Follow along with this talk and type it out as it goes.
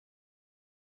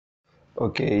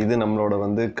Okay, இது நம்மளோட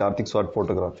வந்து கார்த்திக் ஸ்வாட்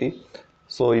ஃபோட்டோகிராஃபி.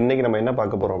 ஸோ இன்றைக்கி நம்ம என்ன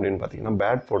பார்க்க போகிறோம் அப்படின்னு பார்த்தீங்கன்னா,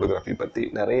 பேட் ஃபோட்டோகிராஃபி பற்றி.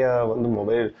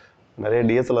 நிறைய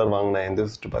டிஎஸ்எல்ஆர் வாங்கின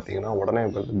எந்திரிஸ்ட்டு பார்த்தீங்கன்னா, உடனே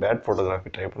வந்து பேட்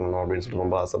ஃபோட்டோகிராஃபி ட்ரை பண்ணணும் அப்படின்னு சொல்லிட்டு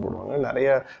ரொம்ப ஆசைப்படுவாங்க. நிறைய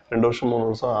 2 வருஷம் 3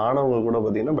 வருஷம் ஆனவங்க கூட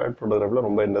பார்த்தீங்கன்னா பேட் ஃபோட்டோகிராஃபியில்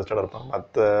ரொம்ப இன்ட்ரெஸ்டடாக இருப்பாங்க.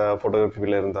 மற்ற ஃபோட்டோகிராஃபி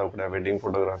ஃபீல்டில் இருந்தால் கூட, வெட்டிங்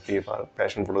ஃபோட்டோகிராஃபி,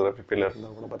 ஃபேஷன் ஃபோட்டோகிராஃபி ஃபீல்டில்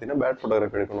இருந்தால் கூட பார்த்தீங்கன்னா பேட்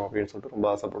ஃபோட்டோகிராஃபி எடுக்கணும் அப்படின்னு சொல்லிட்டு ரொம்ப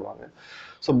ஆசைப்படுவாங்க.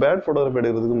 ஸோ பேட் ஃபோட்டோகிராஃபி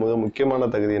எடுக்கிறதுக்கு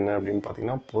முக்கியமான தகுதி என்ன அப்படின்னு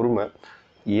பார்த்தீங்கன்னா பொறுமை.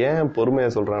 ஏன் பொறுமையை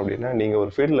சொல்கிறேன் அப்படின்னா, நீங்கள்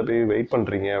ஒரு ஃபீல்டில் போய் வெயிட்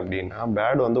பண்ணுறீங்க அப்படின்னா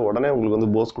பேட் வந்து உடனே உங்களுக்கு வந்து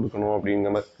போஸ் கொடுக்கணும் அப்படிங்கிற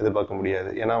மாதிரி எதிர்பார்க்க முடியாது.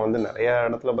 ஏன்னா வந்து நிறையா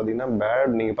இடத்துல பார்த்தீங்கன்னா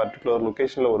பேட் நீங்கள் பர்டிகுலர்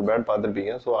லொக்கேஷனில் ஒரு பேட்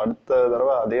பார்த்துருப்பீங்க. ஸோ அடுத்த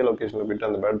தடவை அதே லொக்கேஷனில் போய்ட்டு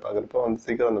அந்த பேட் பார்க்குறப்போ வந்து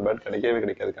சீக்கிரம் அந்த பேட்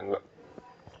கிடைக்காது கண்ணில்.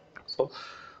 ஸோ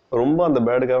ரொம்ப அந்த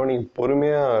பேடுக்காக நீங்கள்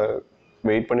பொறுமையாக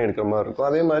வெயிட் பண்ணி எடுக்கிற மாதிரி இருக்கும்.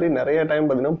 அதே மாதிரி நிறைய டைம்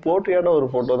பார்த்தீங்கன்னா போர்ட்ரேட்டாக ஒரு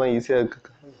ஃபோட்டோ தான் ஈஸியாக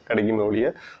கிடைக்குமே ஒழிய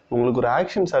உங்களுக்கு ஒரு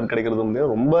ஆக்ஷன் ஷாட் கிடைக்கிறது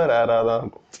வந்து ரொம்ப ரேராக தான்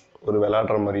இருக்கும். ஒரு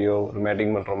விளாடுற மாதிரியோ, ஒரு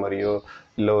மேட்டிங் பண்ணுற மாதிரியோ,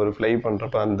 இல்லை ஒரு ஃப்ளை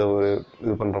பண்ணுறப்ப அந்த ஒரு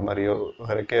இது பண்ணுற மாதிரியோ,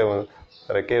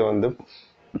 ரெக்கையை வந்து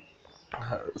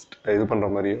இது பண்ணுற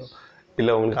மாதிரியோ,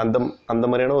 இல்லை உங்களுக்கு அந்த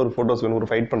மாதிரியான ஒரு ஃபோட்டோஸ் வேணும், ஒரு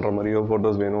ஃபைட் பண்ணுற மாதிரியோ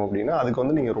ஃபோட்டோஸ் வேணும் அப்படின்னா அதுக்கு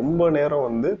வந்து நீங்கள் ரொம்ப நேரம்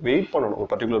வந்து வெயிட் பண்ணணும். ஒரு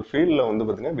பர்டிகுலர் ஃபீல்டில் வந்து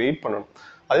பார்த்தீங்கன்னா வெயிட் பண்ணணும்.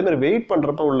 அதே மாதிரி வெயிட்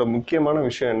பண்ணுறப்ப உள்ள முக்கியமான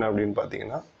விஷயம் என்ன அப்படின்னு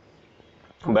பார்த்தீங்கன்னா,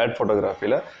 பேட்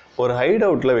ஃபோட்டோகிராஃபியில் ஒரு ஹைட்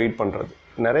அவுட்டில் வெயிட் பண்ணுறது.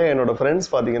 நிறைய என்னோடய ஃப்ரெண்ட்ஸ்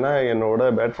பார்த்தீங்கன்னா, என்னோட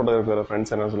பேட் ஃபோட்டோகிராஃபி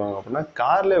ஃப்ரெண்ட்ஸ் என்ன சொல்லுவாங்க அப்படின்னா,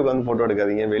 கார்லேயே உட்காந்து ஃபோட்டோ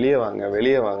எடுக்காதீங்க, வெளியே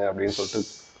வாங்க அப்படின்னு சொல்லிட்டு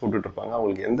கூப்பிட்டுருப்பாங்க.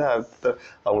 அவங்களுக்கு எந்த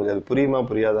அவங்களுக்கு அது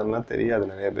புரியாதான்னா தெரியாது.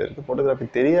 நிறைய பேருக்கு ஃபோட்டோகிராஃபி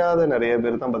தெரியாத நிறைய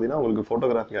பேர் தான் பார்த்தீங்கன்னா அவங்களுக்கு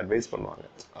ஃபோட்டோகிராஃபி அட்வைஸ் பண்ணுவாங்க.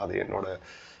 அது என்னோட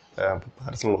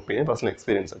personal opinion, personal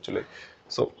experience actually.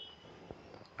 So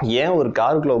ஏன் ஒரு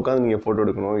காருக்குள்ளே உட்காந்து நீங்கள் ஃபோட்டோ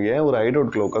எடுக்கணும், ஏன் ஒரு ஹைட்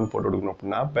அவுட்குள்ளே உட்காந்து ஃபோட்டோ எடுக்கணும்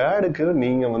அப்படின்னா, பேடுக்கு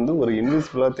நீங்கள் வந்து ஒரு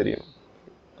இன்விசிபிளாக தெரியும்.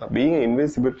 பீயிங்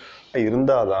இன்விசிபிள்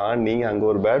இருந்தால் தான் நீங்கள் அங்கே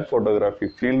ஒரு பேட் ஃபோட்டோகிராஃபி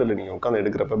ஃபீல்டில் நீங்கள் உட்காந்து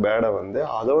எடுக்கிறப்ப பேடை வந்து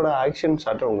அதோட ஆக்ஷன்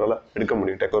ஷாட்டை உங்களால் எடுக்க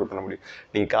முடியும், டேக் ஓவர் பண்ண முடியும்.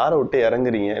 நீங்கள் காரை விட்டு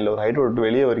இறங்குறீங்க, இல்லை ஒரு ஹைட்டை விட்டு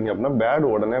வெளியே வரீங்க அப்படின்னா பேட்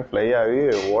உடனே ஃப்ளை ஆகி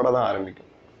ஓட தான் ஆரம்பிக்கும்,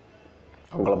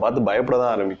 உங்களை பார்த்து பயப்பட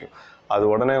தான் ஆரம்பிக்கும்.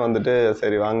 அது உடனே வந்துட்டு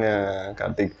சரி வாங்க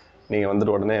கார்த்திக் நீங்கள்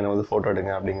வந்துட்டு உடனே என்னை வந்து ஃபோட்டோ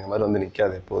எடுங்க அப்படிங்கிற மாதிரி வந்து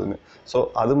நிற்காது எப்போதுமே. ஸோ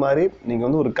அது மாதிரி நீங்கள்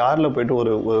வந்து ஒரு காரில் போய்ட்டு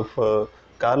ஒரு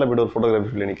ஃபோட்டோகிராஃபி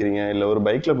ஃபீல்டில் நிற்கிறீங்க, இல்லை ஒரு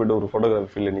பைக்கில் போய்ட்டு ஒரு ஃபோட்டோகிராஃபி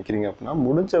ஃபீல்டில் நிற்கிறீங்க அப்படின்னா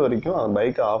முடிஞ்ச வரைக்கும் அந்த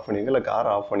பைக்கை ஆஃப் பண்ணிடுங்க, இல்லை காரை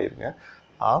ஆஃப் பண்ணிடுங்க.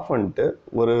 ஆஃப் பண்ணிட்டு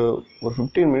ஒரு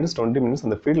 15 மினிட்ஸ் 20 மினிட்ஸ்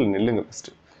அந்த ஃபீல்டில் நில்லுங்க.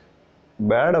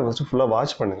 பேடை ஃபுல்லாக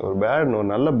வாட்ச் பண்ணுங்கள். ஒரு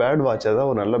நல்ல பேட் வாட்சாக தான்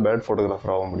ஒரு நல்ல பேட்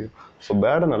ஃபோட்டோகிராஃபர் ஆக முடியும். ஸோ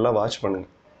பேடை நல்லா வாட்ச்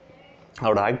பண்ணுங்கள்.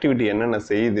 அதோட ஆக்டிவிட்டி என்னென்ன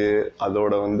செய்யுது,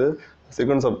 அதோட வந்து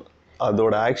சீக்வன்ஸ் ஆஃப்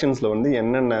அதோட ஆக்ஷன்ஸில் வந்து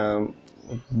என்னென்ன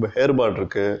ஹேர்பாட்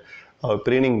இருக்குது,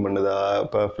 ப்ரீனிங் பண்ணுதா,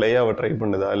 இப்போ ஃப்ளையாக ட்ரை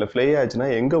பண்ணுதா, இல்லை ஃப்ளை ஆச்சுன்னா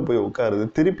எங்கே போய் உட்காருது,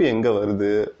 திருப்பி எங்கே வருது,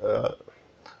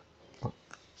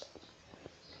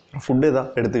 ஃபுட்டு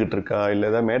எதாவது எடுத்துக்கிட்டு இருக்கா, இல்லை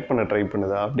எதாவது மேட் பண்ண ட்ரை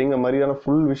பண்ணுதா அப்படிங்கிற மாதிரியான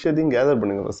ஃபுல் விஷயத்தையும் கேதர்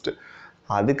பண்ணுங்கள் ஃபஸ்ட்டு.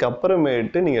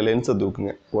 அதுக்கப்புறமேட்டு நீங்கள் லென்ஸை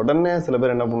தூக்குங்க. உடனே சில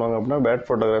பேர் என்ன பண்ணுவாங்க அப்படின்னா பேட்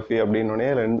ஃபோட்டோகிராஃபி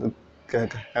அப்படின்னோடனே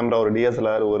கேமரா ஒரு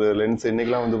டிஎஸ்எல்ஆர் ஒரு லென்ஸ்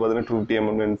இன்றைக்கெலாம் வந்து பார்த்தீங்கன்னா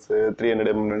 250mm லென்ஸு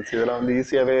 300mm லென்ஸ் இதெல்லாம் வந்து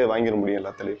ஈஸியாகவே வாங்கிட முடியும்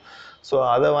எல்லாத்துலேயும். ஸோ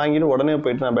அதை வாங்கிட்டு உடனே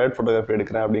போயிட்டு நான் பேட் ஃபோட்டோகிராஃபி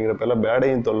எடுக்கிறேன் அப்படிங்கிறப்பெல்லாம்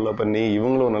பேடையும் தொல்லை பண்ணி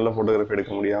இவங்களும் நல்ல ஃபோட்டோகிராஃபி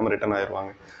எடுக்க முடியாமல் ரிட்டர்ன்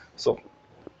ஆயிடுவாங்க. ஸோ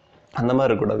அந்த மாதிரி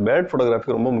இருக்கக்கூடாது. பேட்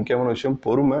ஃபோட்டோகிராஃபி ரொம்ப முக்கியமான விஷயம்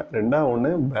பொறுமை.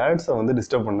 ரெண்டாவது பேட்ஸை வந்து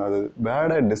டிஸ்டர்ப் பண்ணாது.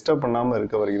 பேடை டிஸ்டர்ப் பண்ணாமல்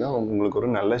இருக்க வரைக்கும் தான் உங்களுக்கு ஒரு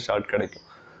நல்ல ஷாட் கிடைக்கும்.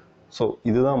 ஸோ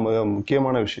இதுதான்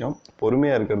முக்கியமான விஷயம்,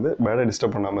 பொறுமையாக இருக்கிறது, பேடை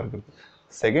டிஸ்டர்ப் பண்ணாமல் இருக்கிறது.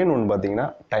 செகண்ட் ஒன்று பார்த்தீங்கன்னா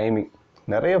டைமிங்.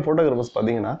 நிறைய ஃபோட்டோகிராஃபர்ஸ்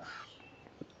பார்த்தீங்கன்னா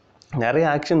நிறைய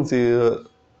ஆக்ஷன்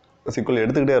சீக்குவல்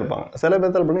எடுத்துக்கிட்டே இருப்பாங்க. சில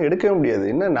பேர்த்தால் பண்ணி எடுக்கவே முடியாது.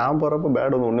 என்ன நான் போகிறப்ப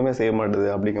பேட் வந்து ஒன்றுமே செய்ய மாட்டுது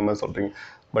அப்படிங்கிற மாதிரி சொல்கிறீங்க.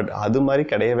 பட் அது மாதிரி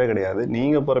கிடையவே.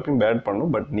 நீங்கள் போகிறப்பையும் பேட்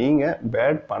பண்ணணும். பட் நீங்கள்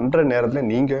பேட் பண்ணுற நேரத்தில்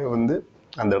நீங்கள் வந்து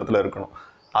அந்த இடத்துல இருக்கணும்.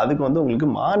 அதுக்கு வந்து உங்களுக்கு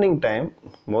morning time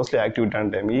mostly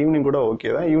ஆக்டிவிட்டான time. Evening கூட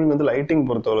ஓகே தான். ஈவினிங் வந்து லைட்டிங்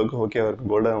பொறுத்தளவுக்கு ஓகேவாக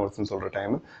இருக்குது, கோல்டன் ஹவர்ஸ்னு சொல்கிற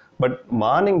டைம். பட்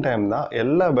மார்னிங் டைம் தான்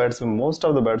எல்லா பேட்ஸும், மோஸ்ட்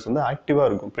ஆஃப் த பேட்ஸ் வந்து ஆக்டிவாக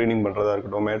இருக்கும். ப்ரீனிங் பண்ணுறதா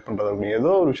இருக்கட்டும், மேட் பண்ணுறதா இருக்கட்டும்,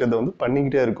 ஏதோ ஒரு விஷயத்தை வந்து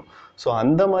பண்ணிக்கிட்டே இருக்கும். ஸோ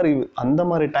அந்த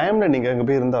மாதிரி டைமில் நீங்கள் அங்கே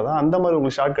போய் இருந்தால் தான் அந்த மாதிரி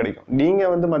உங்களுக்கு ஷாட் கிடைக்கும்.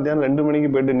 நீங்கள் வந்து மத்தியானம் 2 மணிக்கு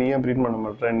போய்ட்டு நீ ஏன் ப்ரீட் பண்ண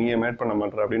மாட்டேற, நீ ஏன் மேட் பண்ண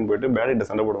மாட்டேற அப்படின்னு போய்ட்டு பேட்டிட்ட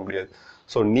சண்டை போட முடியாது.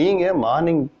 ஸோ நீங்கள்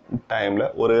மார்னிங் டைமில்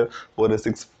ஒரு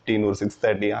 6:15 ஒரு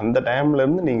 6:30 அந்த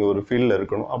டைம்லேருந்து நீங்கள் ஒரு ஃபீல்டில்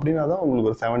இருக்கணும். அப்படின்னா தான்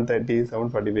உங்களுக்கு ஒரு 7:30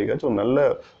 7:45 ஒரு நல்ல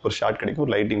ஒரு ஷாட் கிடைக்கும்,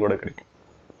 ஒரு லைட்டிங் கூட கிடைக்கும்.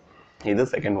 இது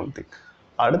செகண்ட் ஒன் திங்.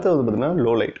 அடுத்தது பார்த்தீங்கன்னா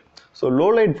low light. So low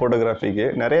light ஃபோட்டோகிராஃபிக்கு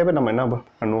நிறைய பேர் நம்ம என்ன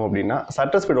பண்ணுவோம் அப்படின்னா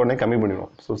சட்டர் ஸ்பீடு உடனே கம்மி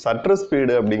பண்ணிடுவோம். ஸோ சட்டர்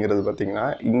ஸ்பீடு அப்படிங்கிறது பார்த்தீங்கன்னா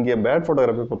இங்கே பேட்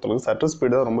ஃபோட்டோகிராஃபி பொறுத்தளவுக்கு சட்டர்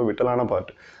ஸ்பீடு தான் ரொம்ப விட்டலான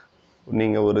பார்ட்.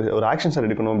 நீங்கள் ஒரு ஆக்ஷன் ஷாட்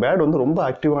எடுக்கணும், பேட் வந்து ரொம்ப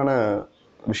ஆக்டிவான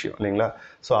விஷயம் இல்லைங்களா?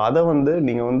 ஸோ அதை வந்து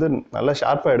நீங்கள் வந்து நல்லா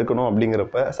ஷார்ப்பாக எடுக்கணும்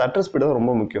அப்படிங்கிறப்ப சட்டர் ஸ்பீடு தான்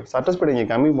ரொம்ப முக்கியம். சட்டர் ஸ்பீடை இங்கே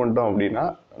கம்மி பண்ணிட்டோம் அப்படின்னா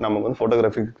நமக்கு வந்து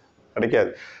ஃபோட்டோகிராஃபி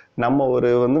கிடைக்காது. நம்ம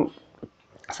வந்து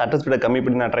சட்டர் ஸ்பீடை கம்மி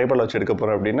பண்ணி நான் ட்ரைபாடில் வச்சு எடுக்க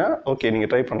போகிறேன் அப்படின்னா ஓகே நீங்கள்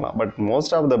ட்ரை பண்ணலாம். பட்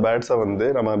மோஸ்ட் ஆஃப் த பேட்ஸை வந்து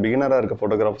நம்ம பிகினராக இருக்க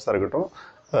ஃபோட்டோகிராஃபர்ஸாக இருக்கட்டும்,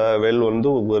 வெல் வந்து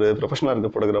ஒரு ப்ரொஃபஷனலாக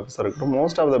இருக்க ஃபோட்டோகிராஃபர்ஸாக இருக்கட்டும்,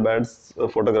 மோஸ்ட் ஆஃப் த பேட்ஸ்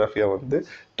ஃபோட்டோகிராஃபியை வந்து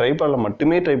ட்ரைபாடில்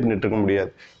மட்டுமே ட்ரை பண்ணிட்டு இருக்க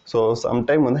முடியாது. ஸோ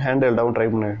சம்டைம் வந்து ஹேண்ட் ஹெல்டாகவும் ட்ரை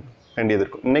பண்ண வேண்டியது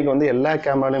இருக்கும். இன்றைக்கி வந்து எல்லா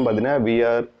கேமராலையும் பார்த்தீங்கன்னா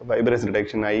விஆர், வைப்ரேஷன்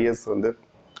டிடெக்ஷன், ஐஎஸ் வந்து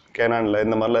கேனானில்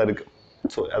இந்த மாதிரிலாம் இருக்குது.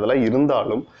 ஸோ அதெல்லாம்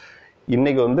இருந்தாலும்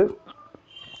இன்றைக்கி வந்து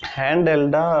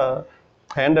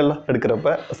ஹேண்டெல்லாம்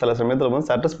எடுக்கிறப்ப சில சமயத்தில் வந்து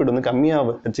சட்டர் ஸ்பீட் வந்து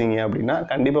கம்மியாக வச்சிங்க அப்படின்னா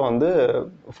கண்டிப்பாக வந்து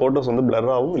ஃபோட்டோஸ் வந்து பிளர்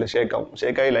ஆகும், இல்லை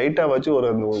ஷேக் ஆகி லைட்டாக வச்சு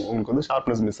உங்களுக்கு வந்து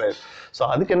ஷார்ப்னஸ் மிஸ் ஆயிடும். ஸோ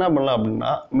அதுக்கு என்ன பண்ணலாம்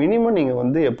அப்படின்னா, மினிமம் நீங்கள்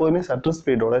வந்து எப்போதுமே சட்டர்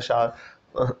ஸ்பீடோட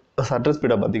சட்டர்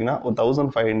ஸ்பீடை பார்த்தீங்கன்னா ஒரு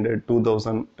 1500,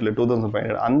 2000 இல்லை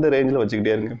 2500 அந்த ரேஞ்சில்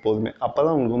வச்சுக்கிட்டே இருங்க எப்போதுமே. அப்போ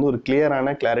தான் உங்களுக்கு வந்து ஒரு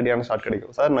கிளாரிட்டியான ஷாட்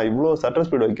கிடைக்கும். சார் நான் இவ்வளோ சட்டர்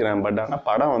ஸ்பீடு வைக்கிறேன், பட் ஆனால்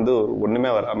படம் வந்து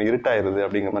ஒன்றுமே வராமல் இருட்டாயிருது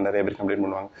அப்படிங்கிற மாதிரி நிறைய பேர் கம்ப்ளைண்ட்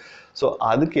பண்ணுவாங்க. ஸோ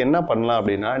அதுக்கு என்ன பண்ணலாம்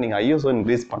அப்படின்னா, நீங்கள் ஐஎஸ்ஓ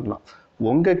இன்க்ரீஸ் பண்ணலாம்.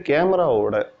 உங்கள்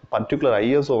கேமராவோட பர்டிகுலர்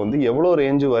ஐஎஸ்ஓ வந்து எவ்வளோ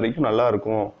ரேஞ்சு வரைக்கும்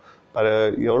நல்லாயிருக்கும்,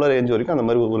 எவ்வளோ ரேஞ்ச் வரைக்கும் அந்த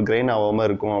மாதிரி ஒரு கிரெயின் ஆகாமல்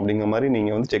இருக்கும் அப்படிங்கிற மாதிரி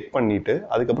நீங்கள் வந்து செக் பண்ணிவிட்டு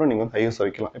அதுக்கப்புறம் நீங்கள் வந்து ஐஎஸ்ஓ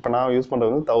வைக்கலாம். இப்போ நான் யூஸ்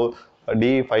பண்ணுறது வந்து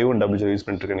D5100 யூஸ்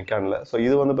பண்ணிட்டுருக்கேன் நிக்கானில். ஸோ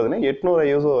இது வந்து பார்த்தீங்கன்னா 800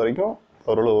 ஐஎஸ்ஓ வரைக்கும்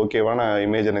ஓரளவு ஓகேவான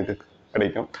இமேஜ் எனக்கு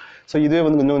கிடைக்கும். ஸோ இதுவே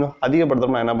வந்து கொஞ்சம்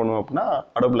அதிகப்படுத்தணும் நான் என்ன பண்ணுவேன் அப்படின்னா,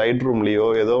 அடோப் லைட் ரூம்லேயோ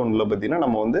ஏதோ ஒன்றில் பார்த்தீங்கன்னா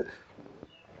நம்ம வந்து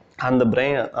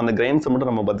அந்த கிரெயின்ஸை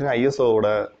மட்டும் நம்ம பார்த்தீங்கன்னா ஐஎஸ்ஓவோட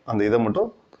அந்த இதை மட்டும்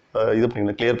இது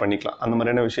பண்ணிக்கலாம், கிளியர் பண்ணிக்கலாம். அந்த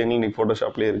மாதிரியான விஷயங்கள் இன்றைக்கி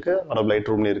ஃபோட்டோஷாப்லேயே இருக்குது, அடோப் லைட்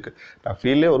ரூம்லேயே இருக்குது. நான்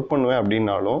ஃபீல்ட்லேயே ஒர்க் பண்ணுவேன்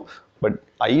அப்படின்னாலும் பட்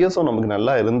ஐஎஸ்ஓ நமக்கு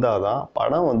நல்லா இருந்தால் தான்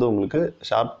படம் வந்து உங்களுக்கு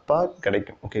ஷார்ப்பாக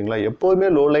கிடைக்கும். ஓகேங்களா? எப்போதுமே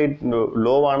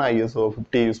லோவான ஐஎஸ்ஓ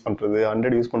 50 யூஸ் பண்ணுறது,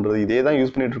 100 யூஸ் பண்ணுறது, இதே தான்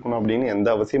யூஸ் பண்ணிட்டு இருக்கணும் அப்படின்னு எந்த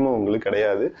அவசியமும் உங்களுக்கு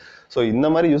கிடையாது. ஸோ இந்த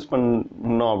மாதிரி யூஸ்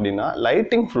பண்ணோம் அப்படின்னா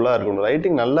லைட்டிங் ஃபுல்லாக இருக்கணும்.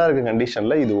 லைட்டிங் நல்லா இருக்க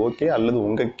கண்டிஷனில் இது ஓகே. அல்லது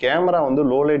உங்கள் கேமரா வந்து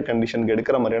லோ லைட் கண்டிஷனுக்கு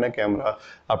எடுக்கிற மாதிரியான கேமரா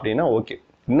அப்படின்னா ஓகே.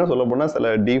 இன்னும் சொல்ல போனால்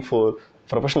சில D4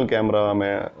 ப்ரொஃபஷனல்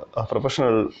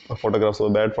ப்ரொஃபஷனல் ஃபோட்டோகிராஃப்ஸோ,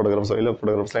 பேட் ஃபோட்டோகிராஃப்ஸோ, இல்லை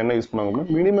ஃபோட்டோகிராஃப்ஸ்லாம் என்ன யூஸ் பண்ணாங்க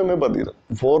அப்படின்னா மினிமமே பார்த்தீங்கன்னா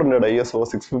 400 ஐஎஸ்ஓ,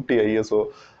 650 ஐஎஸ்ஓ,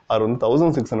 அது வந்து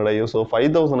 1600 ஐஎஸ்ஓ,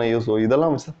 5000 ஐஎஸ்ஓ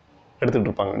இதெல்லாம் வச்சு எடுத்துகிட்டு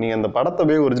இருப்பாங்க. நீங்கள் அந்த படத்தை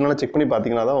போய் ஒரிஜினலாக செக் பண்ணி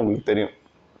பார்த்தீங்கன்னா தான் உங்களுக்கு தெரியும்.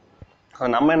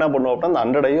 நம்ம என்ன பண்ணுவோம் அப்படின்னா,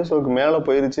 அந்த 100 ஐஎஸ்ஓக்கு மேலே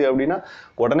போயிருச்சு அப்படின்னா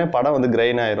உடனே படம் வந்து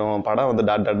கிரைன் ஆயிரும், படம் வந்து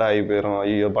டாட் ஆகி போயிடும்,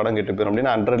 ஐயோ படம் கெட்டு போயிடும்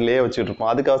அப்படின்னு 100லேயே வச்சுட்டு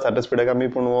இருப்போம். அதுக்காக சட்டர் ஸ்பீடை கம்மி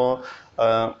பண்ணுவோம்,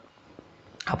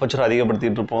 அப்பச்சர்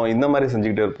அதிகப்படுத்திட்டு இருப்போம், இந்த மாதிரி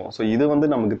செஞ்சுக்கிட்டே இருப்போம். ஸோ இது வந்து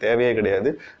நமக்கு தேவையே கிடையாது.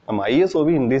 நம்ம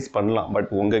ஐஎஸ்ஓவி இன்க்ரீஸ் பண்ணலாம், பட்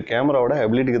உங்கள் கேமராவோட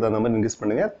எபிலிட்டிக்கு தகுந்த மாதிரி இன்க்ரீஸ்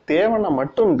பண்ணுங்கள். தேவைன்னா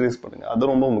மட்டும் இன்க்ரீஸ் பண்ணுங்கள், அது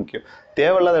ரொம்ப முக்கியம்.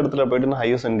 தேவையில்லாத இடத்துல போய்ட்டு நான்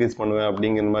ஐஎஸ்ஓ இன்க்ரீஸ் பண்ணுவேன்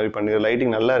அப்படிங்கிற மாதிரி பண்ணுங்க.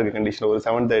 லைட்டிங் நல்லா இருக்குது கண்டிஷனில், ஒரு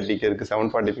 730க்கு இருக்குது,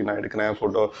 740க்கு நான் எடுக்கிறேன்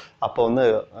ஃபோட்டோ, அப்போ வந்து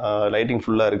லைட்டிங்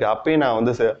ஃபுல்லாக இருக்குது, அப்போயும் நான்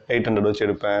வந்து 800 வச்சு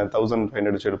எடுப்பேன்,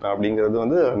 1500 வச்சு எடுப்பேன் அப்படிங்கிறது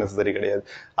வந்து நெசசரி கிடையாது.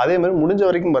 அதேமாதிரி முடிஞ்ச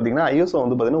வரைக்கும் பார்த்தீங்கன்னா ஐஎஸ்ஓ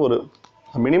வந்து பார்த்தீங்கன்னா ஒரு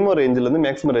மினிமம் ரேஞ்சிலேருந்து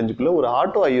மேக்ஸிமம் ரேஞ்சுக்குள்ளே ஒரு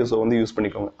ஆட்டோ ஐஎஸ்ஓ வந்து யூஸ்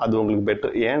பண்ணிக்கோங்க. அது உங்களுக்கு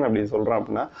பெட்டர். ஏன் அப்படி சொல்கிறேன்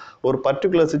அப்படின்னா, ஒரு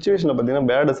பர்டிகுலர் சுச்சுவேஷனில் பார்த்தீங்கன்னா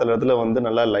பேடு சில இடத்துல வந்து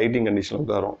நல்லா லைட்டிங் கண்டிஷனில்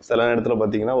உட்காரும், சில இடத்துல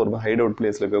பார்த்தீங்கன்னா ஒரு ஹைட் அவுட்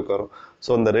பிளேஸில் போய் உட்காரும். ஸோ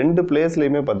அந்த 2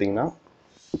 பிளேஸ்லையுமே பார்த்தீங்கன்னா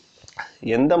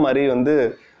எந்த மாதிரி வந்து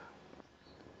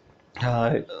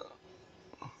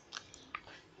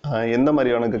எந்த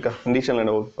மாதிரியான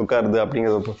கண்டிஷனில் உட்காருது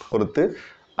அப்படிங்கிறத பொறுத்து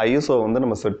ஐஎஸ்ஓ வந்து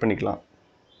நம்ம செட் பண்ணிக்கலாம்.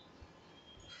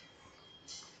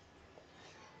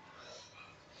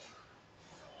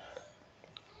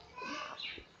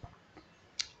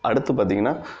 அடுத்து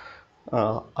பார்த்தீங்கன்னா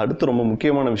அடுத்து ரொம்ப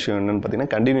முக்கியமான விஷயம் என்னென்னு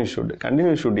பார்த்தீங்கன்னா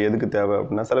கண்டினியூஸ் ஷூட் எதுக்கு தேவை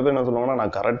அப்படின்னா, சில பேர் என்ன சொல்லுவாங்கன்னா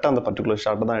நான் கரெக்டாக அந்த பர்டிகுலர்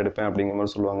ஷாட்டை தான் எடுப்பேன் அப்படிங்கிற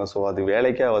மாதிரி சொல்லுவாங்க. ஸோ அது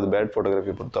வேலைக்கே ஆகாது. பேட்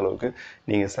ஃபோட்டோகிராஃபி பொறுத்த அளவுக்கு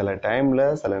நீங்கள் சில டைமில்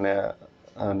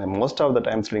மோஸ்ட் ஆஃப் த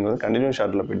டைம்ஸ் நீங்கள் வந்து கண்டினியூஸ்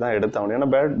ஷாட்டில் போய் தான் எடுத்தாகணும். ஏன்னா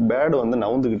பேடு வந்து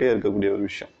நவுந்துக்கிட்டே இருக்கக்கூடிய ஒரு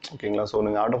விஷயம். ஓகேங்களா? ஸோ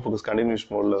நீங்கள் ஆட்டோ ஃபோக்கஸ் கண்டினியூஸ்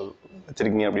மோடில்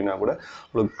வச்சுருக்கீங்க அப்படின்னா கூட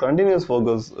உங்களுக்கு கண்டினியூஸ்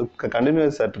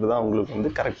ஷாட் தான் உங்களுக்கு வந்து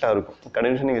கரெக்டாக இருக்கும்.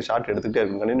 கண்டினியூஸாக நீங்கள் ஷாட் எடுத்துகிட்டே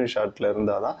இருக்கும். கண்டினியூஸ் ஷாட்டில்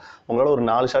இருந்தால் தான் உங்களால் ஒரு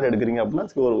 4 ஷாட் எடுக்கிறீங்க அப்படின்னா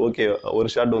ஒரு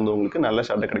ஷாட் வந்து உங்களுக்கு நல்ல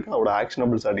ஷாட்டை கிடைக்கும். அதோட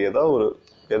ஆக்ஷனபிள் ஷாட்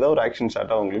ஏதோ ஒரு ஆக்ஷன்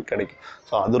ஷாட்டாக உங்களுக்கு கிடைக்கும்.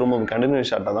 ஸோ அது ரொம்ப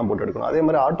கண்டினியூஸ் ஷாட்டாக தான் போட்டு எடுக்கணும். அதே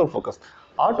மாதிரி ஆட்டோ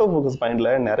ஃபோக்கஸ்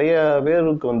பாயிண்டில் நிறைய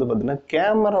பேருக்கு வந்து பார்த்தீங்கன்னா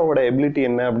கேமராவோட எபிலிட்டி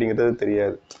என்ன அப்படிங்கிறது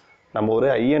தெரியாது. நம்ம ஒரு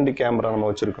ஹை எண்ட் கேமரா நம்ம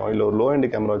வச்சுருக்கோம், இல்லை ஒரு லோ எண்ட்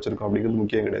கேமரா வச்சுருக்கோம் அப்படிங்கிறது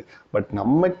முக்கியம் கிடையாது. பட்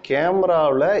நம்ம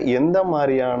கேமராவில் எந்த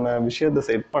மாதிரியான விஷயத்தை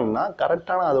செட் பண்ணால்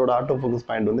கரெக்டான அதோட ஆட்டோ ஃபோக்கஸ்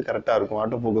பாயிண்ட் வந்து கரெக்டாக இருக்கும்,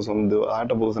 ஆட்டோ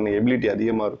ஃபோக்கஸ் எபிலிட்டி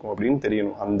அதிகமாக இருக்கும் அப்படின்னு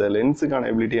தெரியணும். அந்த லென்ஸுக்கான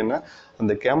எபிலிட்டி என்ன,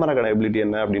 அந்த கேமராக்கான எபிலிட்டி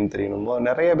என்ன அப்படின்னு தெரியணும்.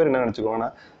 நிறைய பேர் என்ன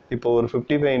நினச்சிக்கோங்கன்னா, இப்போ ஒரு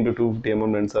 55x250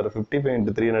 mm லென்ஸ், ஒரு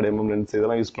 55x300 mm லென்ஸ்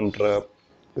இதெல்லாம் யூஸ் பண்ணுற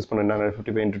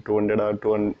 55x200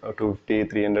 250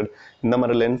 300 இந்த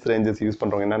மாதிரி லென்ஸ் ரேஞ்சஸ் யூஸ்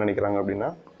பண்ணுறவங்க என்ன நினைக்கிறாங்க அப்படின்னா,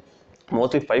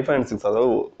 மோஸ்ட்லி 5.6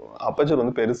 அதாவது அப்பச்சர்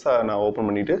வந்து பெருசாக நான் ஓப்பன்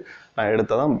பண்ணிவிட்டு நான்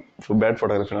எடுத்தால் தான் பேட்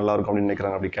ஃபோட்டோகிராஃபி நல்லாயிருக்கும் அப்படின்னு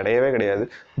நினைக்கிறாங்க. அப்படி கிடையவே கிடையாது.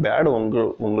 பேடு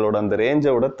உங்களோட அந்த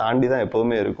ரேஞ்சை விட தாண்டி தான்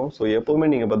எப்போவுமே இருக்கும். ஸோ எப்போவுமே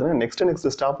நீங்கள் பார்த்தீங்கன்னா நெக்ஸ்ட்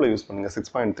ஸ்டாப்பில் யூஸ் பண்ணுங்கள்.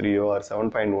 6.3 or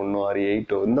 7.1 or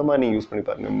 8 இந்த மாதிரி நீங்கள் யூஸ் பண்ணி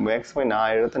பாருங்கள். மேக்ஸிமம்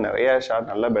நான் எடுத்த நிறையா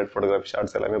ஷாட் நல்ல பேட் ஃபோட்டோகிராஃபி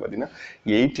ஷாட்ஸ் எல்லாமே பார்த்தீங்கன்னா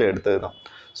 8ல் எடுத்தது தான்.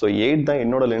 ஸோ 8 தான்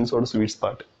என்னோட லென்ஸோட ஸ்வீட்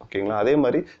ஸ்பாட். ஓகேங்களா? அதே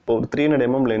மாதிரி இப்போ ஒரு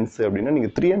 300mm லென்ஸ் அப்படின்னா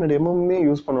நீங்கள் 300mm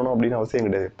யூஸ் பண்ணணும் அப்படின்னு அவசியம்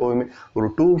கிடையாது. எப்போவுமே ஒரு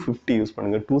 250 யூஸ்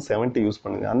பண்ணுங்கள், 270 யூஸ்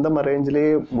பண்ணுங்கள். அந்த மாதிரி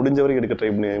ரேஞ்சிலேயே முடிஞ்ச வரைக்கும் எடுக்க ட்ரை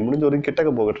பண்ணுங்க. முடிஞ்ச வரைக்கும்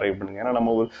கிட்டக்க போக ட்ரை பண்ணுங்கள். ஏன்னா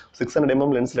நம்ம ஒரு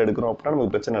 600mm லென்ஸில் எடுக்கிறோம் அப்படின்னா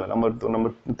நமக்கு பிரச்சனை இல்லை.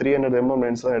 நம்ம 300mm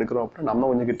லென்ஸ்லாம் எடுக்கிறோம் அப்படின்னா நம்ம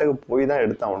கொஞ்சம் கிட்டக்க போய் தான்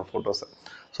எடுத்தாகணும் ஃபோட்டோஸை.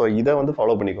 ஸோ இதை வந்து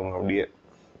ஃபாலோ பண்ணிக்கோங்க அப்படியே.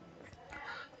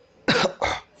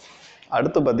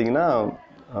 அடுத்து பார்த்தீங்கன்னா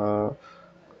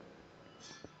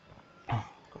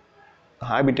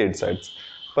ஹேபிடேட் சைட்ஸ்.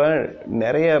 இப்போ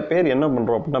நிறைய பேர் என்ன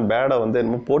பண்ணுறோம் அப்படின்னா பேடை வந்து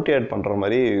என்னமோ போட்டி ஆட் பண்ணுற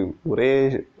மாதிரி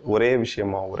ஒரே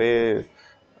விஷயமா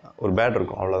ஒரு பேட்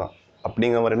இருக்கும் அவ்வளோதான்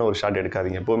அப்படிங்கிற மாதிரினா ஒரு ஷாட்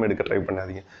எடுக்காதீங்க. எப்போவுமே எடுக்க ட்ரை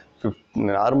பண்ணாதீங்க.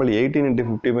 நார்மலி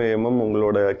 18x50mm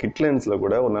உங்களோட கிட் லென்ஸில்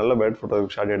கூட ஒரு நல்ல பேட் ஃபோட்டோ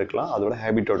ஷாட் எடுக்கலாம், அதோட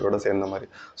ஹேபிட்டோட சேர்ந்த மாதிரி.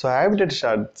 ஸோ ஹேபிட்டேட்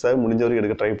ஷாட்ஸை முடிஞ்ச வரைக்கும்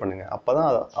எடுக்க ட்ரை பண்ணுங்கள். அப்போ தான்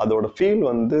அதோட ஃபீல்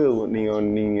வந்து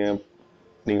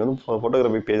நீங்கள் வந்து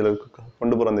ஃபோட்டோகிராஃபி பேஜில்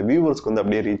கொண்டு போகிற அந்த வியூவர்ஸ்க்கு வந்து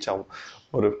அப்படியே ரீச் ஆகும்.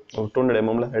 ஒரு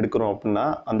 200mm எடுக்கிறோம் அப்படின்னா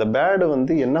அந்த பேடு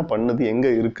வந்து என்ன பண்ணுது, எங்கே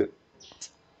இருக்குது,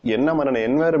 என்ன மாதிரியான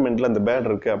என்வாயர்மெண்ட்டில் அந்த பேட்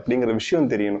இருக்குது அப்படிங்கிற விஷயம்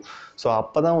தெரியணும். ஸோ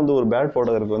அப்போ தான் வந்து ஒரு பேட்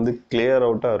ஃபோட்டோகிராஃபி வந்து கிளியர்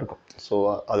அவுட்டாக இருக்கும். ஸோ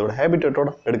அதோட ஹேபிட்டேட்டோட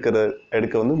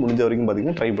எடுக்க வந்து முடிஞ்ச வரைக்கும்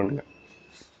பார்த்தீங்கன்னா ட்ரை பண்ணுங்கள்.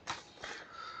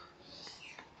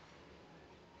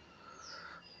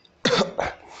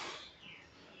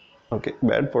 ஓகே,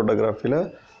 பேட் ஃபோட்டோகிராஃபியில்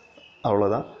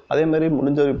அவ்வளோதான். அதே மாதிரி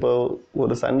முடிஞ்ச இப்போ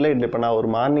ஒரு சன்லைட்டில் இப்போ நான் ஒரு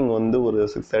மார்னிங் வந்து ஒரு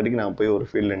 6:30க்கு நான் போய் ஒரு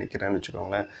ஃபீல்டில் நிற்கிறேன்னு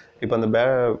வச்சுக்கோங்களேன். இப்போ அந்த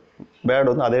பேட்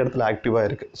வந்து அதே இடத்துல ஆக்டிவாக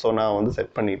இருக்குது. ஸோ நான் வந்து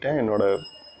செட் பண்ணிவிட்டேன். என்னோடய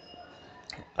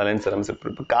லென்ஸ் எல்லாமே செட்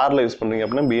பண்ணி. இப்போ காரில் யூஸ் பண்ணுறீங்க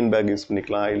அப்படின்னா பீன் பேக் யூஸ்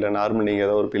பண்ணிக்கலாம். இல்லை நார்மல் நீங்கள்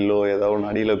ஏதோ ஒரு பில்லோ ஏதோ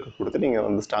ஒன்று அடியில் கொடுத்து நீங்கள்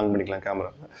வந்து ஸ்ட்ராங் பண்ணிக்கலாம்,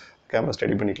 கேமரா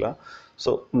ஸ்டடி பண்ணிக்கலாம்.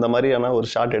 ஸோ இந்த மாதிரியான ஒரு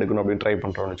ஷாட் எடுக்கணும் அப்படின்னு ட்ரை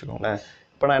பண்ணுறோன்னு வச்சுக்கோங்களேன்.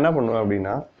 இப்போ நான் என்ன பண்ணுவேன்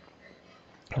அப்படின்னா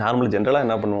நார்மலி ஜென்ரலாக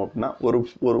என்ன பண்ணுவோம் அப்படின்னா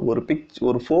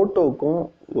ஒரு ஃபோட்டோவுக்கும்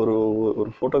ஒரு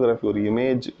ஃபோட்டோகிராஃபி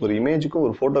ஒரு இமேஜுக்கும்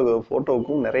ஒரு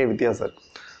ஃபோட்டோவுக்கும் நிறைய வித்தியாசம் இருக்குது.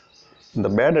 இந்த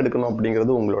பேட் எடுக்கணும்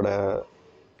அப்படிங்கிறது உங்களோட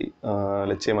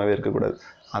லட்சியமாகவே இருக்கக்கூடாது.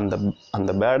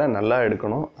 அந்த பேடை நல்லா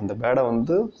எடுக்கணும். அந்த பேடை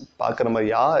வந்து பார்க்குற மாதிரி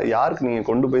யாருக்கு நீங்கள்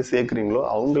கொண்டு போய் சேர்க்குறீங்களோ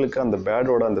அவங்களுக்கு அந்த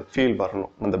பேடோட அந்த ஃபீல்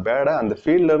வரணும். அந்த பேடை அந்த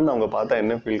ஃபீல்ட்லேருந்து அவங்க பார்த்தா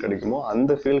என்ன ஃபீல் கிடைக்குமோ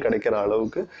அந்த ஃபீல் கிடைக்கிற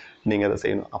அளவுக்கு நீங்கள் அதை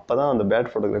செய்யணும். அப்போ தான் அந்த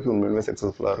பேட் ஃபோட்டோகிராஃபி உண்மையிலுமே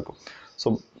சக்ஸஸ்ஃபுல்லாக இருக்கும். ஸோ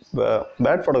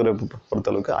பேட் ஃபோட்டோகிராஃபி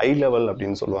பொறுத்தளவுக்கு ஐ லெவல்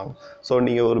அப்படின்னு சொல்லுவாங்க. ஸோ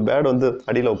நீங்கள் ஒரு பேட் வந்து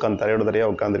அடியில்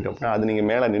தரையாக உட்காந்துருக்கு அப்படின்னா அது நீங்கள்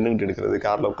மேலே நின்றுட்டு எடுக்கிறது,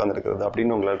 காரில் உட்காந்துருக்கிறது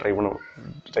அப்படின்னு உங்களால் ட்ரை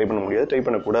பண்ண முடியாது, ட்ரை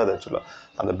பண்ணக்கூடாது. ஆக்சுவலாக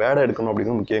அந்த பேடை எடுக்கணும்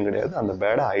அப்படின்னு முக்கியம் கிடையாது. அந்த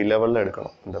பேடை ஐ லெவலில்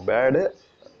எடுக்கணும். அந்த பேடு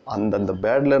அந்த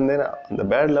பேட்லேருந்தே அந்த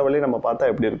பேட் லெவலே நம்ம பார்த்தா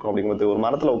எப்படி இருக்கும் அப்படிங்கிறது. ஒரு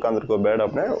மரத்தில் உட்காந்துருக்கோம் பேட்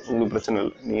அப்படின்னா உங்களுக்கு பிரச்சனை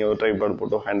இல்லை, நீங்கள் ஒரு ட்ரைபாட்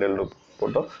போட்டோ ஹேண்டில்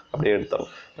போட்டோ அப்படியே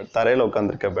எடுத்தாலும். பட் தரையில்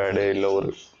உட்காந்துருக்க பேடு இல்லை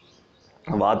ஒரு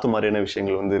வாத்து மாதிரியான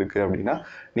விஷயங்கள் வந்து இருக்குது அப்படின்னா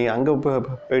நீங்கள் அங்கே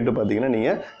போயிட்டு பார்த்தீங்கன்னா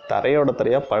நீங்கள்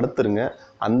தரையாக படுத்துருங்க.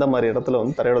 அந்த மாதிரி இடத்துல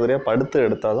வந்து தரையாக படுத்து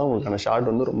எடுத்தால் தான் உங்களுக்கான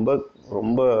ஷாட் வந்து ரொம்ப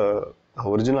ரொம்ப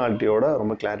ஒரிஜினாலிட்டியோட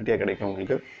ரொம்ப கிளாரிட்டியாக கிடைக்கும்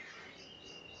உங்களுக்கு.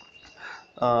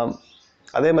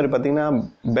 அதே மாதிரி பார்த்தீங்கன்னா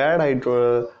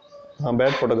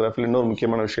பேட் ஃபோட்டோகிராஃபியில் இன்னொரு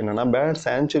முக்கியமான விஷயம் என்னென்னா பேட்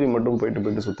சாங்சுரி மட்டும்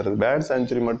போயிட்டு சுற்றுறது. பேட்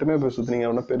சாங்சுரி மட்டுமே போய் சுற்றுனீங்க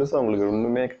அப்படின்னா பெருசாக உங்களுக்கு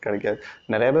ஒன்றுமே கிடைக்காது.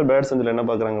 நிறைய பேர் பேட் சாங்சுரியில் என்ன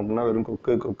பார்க்குறாங்க அப்படின்னா வெறும்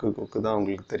கொக்கு தான்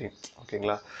உங்களுக்கு தெரியும்.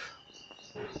 ஓகேங்களா?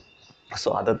 ஸோ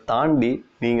அதை தாண்டி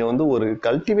நீங்கள் வந்து ஒரு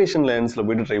கல்டிவேஷன் லேண்ட்ஸில்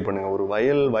போய்ட்டு ட்ரை பண்ணுங்கள். ஒரு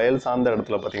வயல் சார்ந்த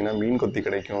இடத்துல பார்த்தீங்கன்னா மீன் கொத்தி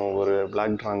கிடைக்கும், ஒரு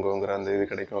பிளாக் ட்ராங்கோங்கிற அந்த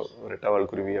இது கிடைக்கும், ஒரு ரெட்டவால்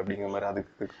குருவி அப்படிங்கிற மாதிரி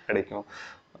அதுக்கு கிடைக்கும்,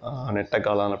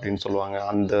 நெட்டக்காளான் அப்படின்னு சொல்லுவாங்க,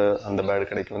 அந்த பேடு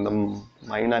கிடைக்கும். இந்த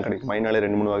மைனா கிடைக்கும், மைனாலே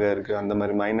 2-3 வகை இருக்குது. அந்த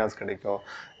மாதிரி மைனாஸ் கிடைக்கும்.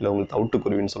 இல்லை உங்களுக்கு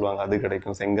தவிட்டுக்குருவின்னு சொல்லுவாங்க, அது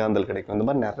கிடைக்கும். செங்காந்தல் கிடைக்கும். இந்த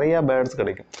மாதிரி நிறையா பேட்ஸ்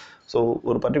கிடைக்கும். ஸோ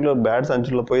ஒரு பர்டிகுலர் பேட்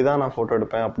சாங்சுரியில் போய் தான் நான் ஃபோட்டோ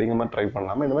எடுப்பேன் அப்படிங்கிற மாதிரி ட்ரை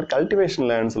பண்ணாமல் இந்த மாதிரி கல்டிவேஷன்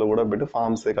லேண்ட்ஸில் கூட போய்ட்டு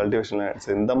ஃபார்ம்ஸு, கல்டிவேஷன்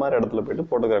லேண்ட்ஸ் இந்த மாதிரி இடத்துல போய்ட்டு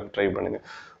ஃபோட்டோகிராஃபி ட்ரை பண்ணுங்கள்.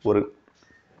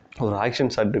 ஒரு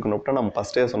ஆக்ஷன் ஷாட் எடுக்கணும் அப்படின்னா நம்ம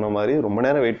ஃபஸ்ட்டே சொன்ன மாதிரி ரொம்ப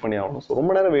நேரம் வெயிட் பண்ணி ஆகணும். ஸோ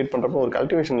ரொம்ப நேரம் வெயிட் பண்ணுறப்போ ஒரு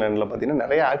கல்டிவேஷன் லேண்டில் பார்த்தீங்கன்னா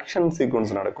நிறைய ஆக்ஷன்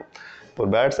சீக்வன்ஸ் நடக்கும். இப்போ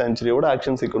பேட் சாங்சுரியோட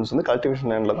ஆக்ஷன் சீக்வன்ஸ் வந்து கல்டிவேஷன்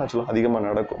லேண்டில் தான் ஆக்சுவலாக அதிகமாக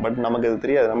நடக்கும். பட் நமக்கு அது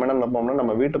தெரியாது. நம்ம என்ன நினைப்போம்னா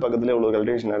நம்ம வீட்டு பக்கத்துலேயே உள்ள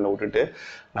கல்டிவேஷன் லேண்டில் விட்டுட்டு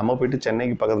நம்ம போய்ட்டு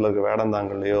சென்னைக்கு பக்கத்தில் இருக்க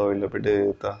வேடந்தாங்கல்லையோ இல்லை போய்ட்டு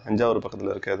தஞ்சாவூர்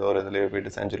பக்கத்தில் இருக்க ஏதோ ஒரு இதுலேயோ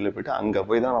போய்ட்டு சாங்சுரியில் போய்ட்டு அங்கே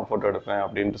போய் தான் நான் ஃபோட்டோ எடுப்பேன்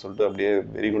அப்படின்ட்டு சொல்லிட்டு அப்படியே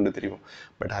வெறி கொண்டு தெரியும்.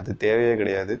 பட் அது தேவையே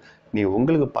கிடையாது. நீ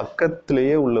உங்களுக்கு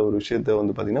பக்கத்துலேயே உள்ள ஒரு விஷயத்த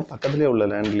வந்து பார்த்தீங்கன்னா பக்கத்துலேயே உள்ள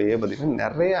லேண்ட்லேயே பார்த்தீங்கன்னா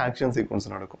நிறைய ஆக்ஷன்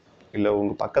சீக்வன்ஸ் நடக்கும். இல்லை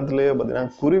உங்கள் பக்கத்துலேயே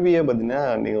பார்த்தீங்கன்னா குருவியே பார்த்தீங்கன்னா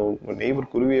நீங்கள் உங்கள்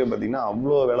நெய்பர் குருவியே பார்த்தீங்கன்னா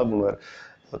அவ்வளோ வேலை பண்ணுவார்.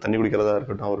 தண்ணி குடிக்கிறதா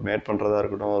இருக்கட்டும், ஒரு மேட் பண்ணுறதா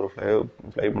இருக்கட்டும், ஒரு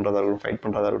ஃப்ளை பண்ணுறதா இருக்கட்டும், ஃபைட்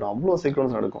பண்ணுறதா இருக்கட்டும், அவ்வளோ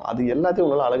சீக்வன்ஸ் நடக்கும். அது எல்லாத்தையும்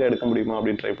உங்களால் அழகாக எடுக்க முடியுமா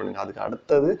அப்படின்னு ட்ரை பண்ணுங்கள். அதுக்கு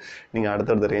அடுத்தது நீங்கள்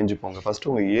அடுத்தடுத்த ரேஞ்சு போங்க. ஃபஸ்ட்டு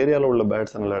உங்கள் ஏரியாவில் உள்ள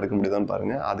பேட்ஸ் நல்லா எடுக்க முடியுதான்னு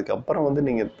பாருங்கள். அதுக்கப்புறம் வந்து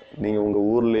நீங்கள் உங்கள்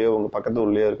ஊர்லேயோ உங்கள் பக்கத்து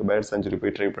ஊர்லேயோ இருக்க பேட் சாங்சுரி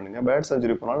போய் ட்ரை பண்ணுங்கள். பேட்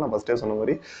சாங்சுரி போனாலும் நான் ஃபஸ்ட்டே சொன்ன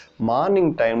மாதிரி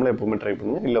மார்னிங் டைமில் எப்போவுமே ட்ரை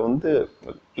பண்ணுங்கள். இல்லை வந்து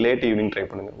லேட் ஈவினிங் ட்ரை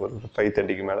பண்ணுங்கள். ஒரு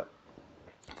 5:30க்கு மேலே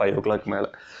 5 o'clock மேலே.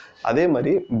 அதே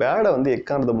மாதிரி பேடை வந்து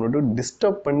எக்காரணத்தை முன்னிட்டு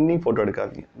டிஸ்டர்ப் பண்ணி ஃபோட்டோ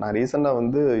எடுக்காதீங்க. நான் ரீசெண்டாக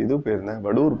வந்து இது போயிருந்தேன்,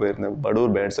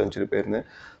 வடூர் பேர்ட் செஞ்சுரி போயிருந்தேன்.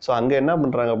 ஸோ அங்கே என்ன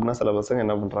பண்ணுறாங்க அப்படின்னா, சில பசங்க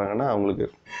என்ன பண்ணுறாங்கன்னா, அவங்களுக்கு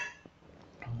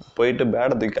போயிட்டு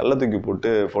பேடை தூக்கி கல்லை தூக்கி போட்டு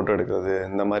ஃபோட்டோ எடுக்கிறது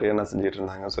இந்த மாதிரியெல்லாம் செஞ்சுட்டு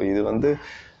இருந்தாங்க. ஸோ இது வந்து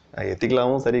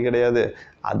எத்திக்கலாவும் சரி கிடையாது.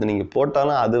 அது நீங்கள்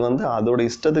போட்டாலும் அது வந்து அதோட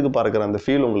இஷ்டத்துக்கு பார்க்குற அந்த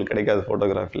ஃபீல் உங்களுக்கு கிடைக்காது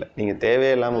ஃபோட்டோகிராஃபியில். நீங்கள்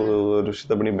தேவையில்லாமல் ஒரு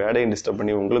விஷயத்தை பண்ணி பேடையும் டிஸ்டர்ப்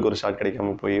பண்ணி உங்களுக்கு ஒரு ஷாட்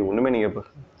கிடைக்காம போய் ஒன்றுமே நீங்கள்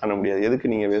பண்ண முடியாது.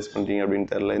 எதுக்கு நீங்கள் வேஸ்ட் பண்ணுறீங்க அப்படின்னு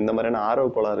தெரில. இந்த மாதிரியான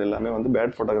ஆர்வ கோளாறு எல்லாமே வந்து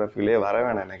பேட் ஃபோட்டோகிராஃபிலே வர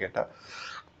வேணாம். என்ன கேட்டால்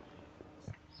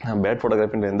பேட்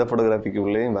ஃபோட்டோகிராஃபின்ற எந்த ஃபோட்டோகிராஃபிக்கு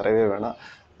உள்ளேயும் வரவே வேணாம்.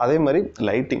 அதே மாதிரி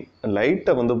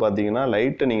லைட்டை வந்து பார்த்தீங்கன்னா,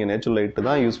 நீங்கள் நேச்சுரல் லைட்டு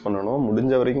தான் யூஸ் பண்ணணும்.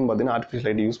 முடிஞ்ச வரைக்கும் பார்த்தீங்கன்னா ஆர்டிஃபிஷியல்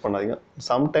லைட் யூஸ் பண்ணாதீங்க.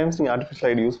 சம்டைம்ஸ் நீங்கள் ஆர்டிஃபிஷியல்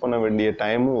லைட் யூஸ் பண்ண வேண்டிய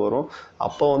டைமும் வரும்.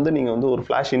 அப்போ வந்து நீங்கள் வந்து ஒரு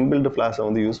இன்பில்டு ஃப்ளாஷை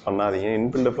வந்து யூஸ் பண்ணாதீங்க.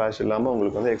 இன்பில்டு ஃப்ளாஷ் இல்லாமல்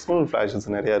உங்களுக்கு வந்து எக்ஸ்டர்னல் ஃப்ளாஷஸ்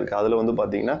நிறையா இருக்குது. அதில் வந்து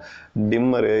பார்த்தீங்கன்னா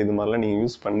டிம்மரு இது மாதிரிலாம் நீங்கள்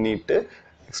யூஸ் பண்ணிவிட்டு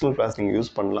எக்ஸ்டர்னல் ஃப்ளாஷ் நீங்கள்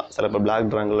யூஸ் பண்ணலாம். சில இப்போ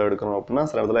பிளாக் ட்ராங்கில் எடுக்கணும் அப்படின்னா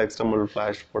சில இடத்துல எக்ஸ்டர்னல்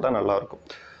ஃப்ளாஷ் போட்டால் நல்லாயிருக்கும்.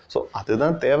 ஸோ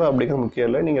அதுதான் தேவை அப்படிங்கிறது முக்கியம்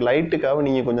இல்லை. நீங்கள் லைட்டுக்காக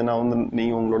நீங்கள் கொஞ்சம் நான் வந்து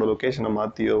நீங்கள் உங்களோட லொக்கேஷனை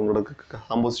மாற்றியோ உங்களோட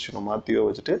காம்போசிஷனை மாற்றியோ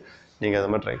வச்சுட்டு நீங்கள் அதை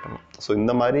மாதிரி ட்ரை பண்ணலாம். ஸோ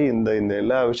இந்த மாதிரி இந்த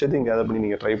எல்லா விஷயத்தையும் கேதர் பண்ணி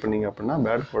நீங்கள் ட்ரை பண்ணிங்க அப்படின்னா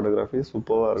பேட் ஃபோட்டோகிராஃபி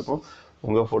சூப்பராக இருக்கும்.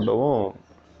 உங்கள் ஃபோட்டோவும்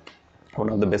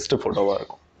ஒன் ஆஃப் த பெஸ்ட்டு ஃபோட்டோவாக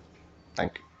இருக்கும்.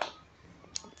 தேங்க்யூ.